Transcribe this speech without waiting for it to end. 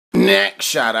Next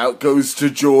shout out goes to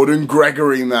Jordan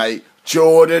Gregory, mate.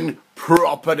 Jordan,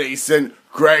 proper decent.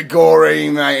 Gregory,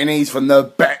 mate, and he's from the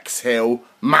Bexhill.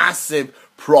 Massive,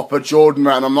 proper Jordan,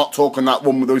 mate. And I'm not talking that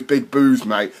one with those big boos,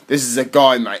 mate. This is a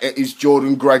guy, mate. It is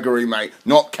Jordan Gregory, mate.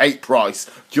 Not Kate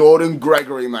Price. Jordan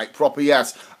Gregory, mate. Proper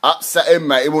yes. Upset him,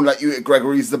 mate. He won't let you hit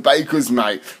Gregory's the Bakers,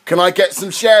 mate. Can I get some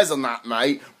shares on that,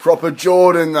 mate? Proper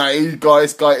Jordan, mate.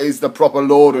 This guy is the proper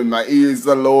Lorden, mate. He is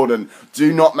the Lorden.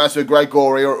 Do not mess with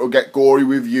Gregory or it will get gory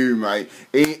with you, mate.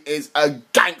 He is a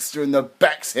gangster in the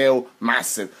Bexhill.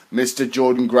 Massive. Mr.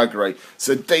 Jordan Gregory.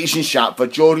 So decent shout for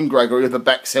Jordan Gregory of the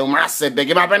Bexhill. Massive.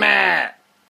 Big him up in there.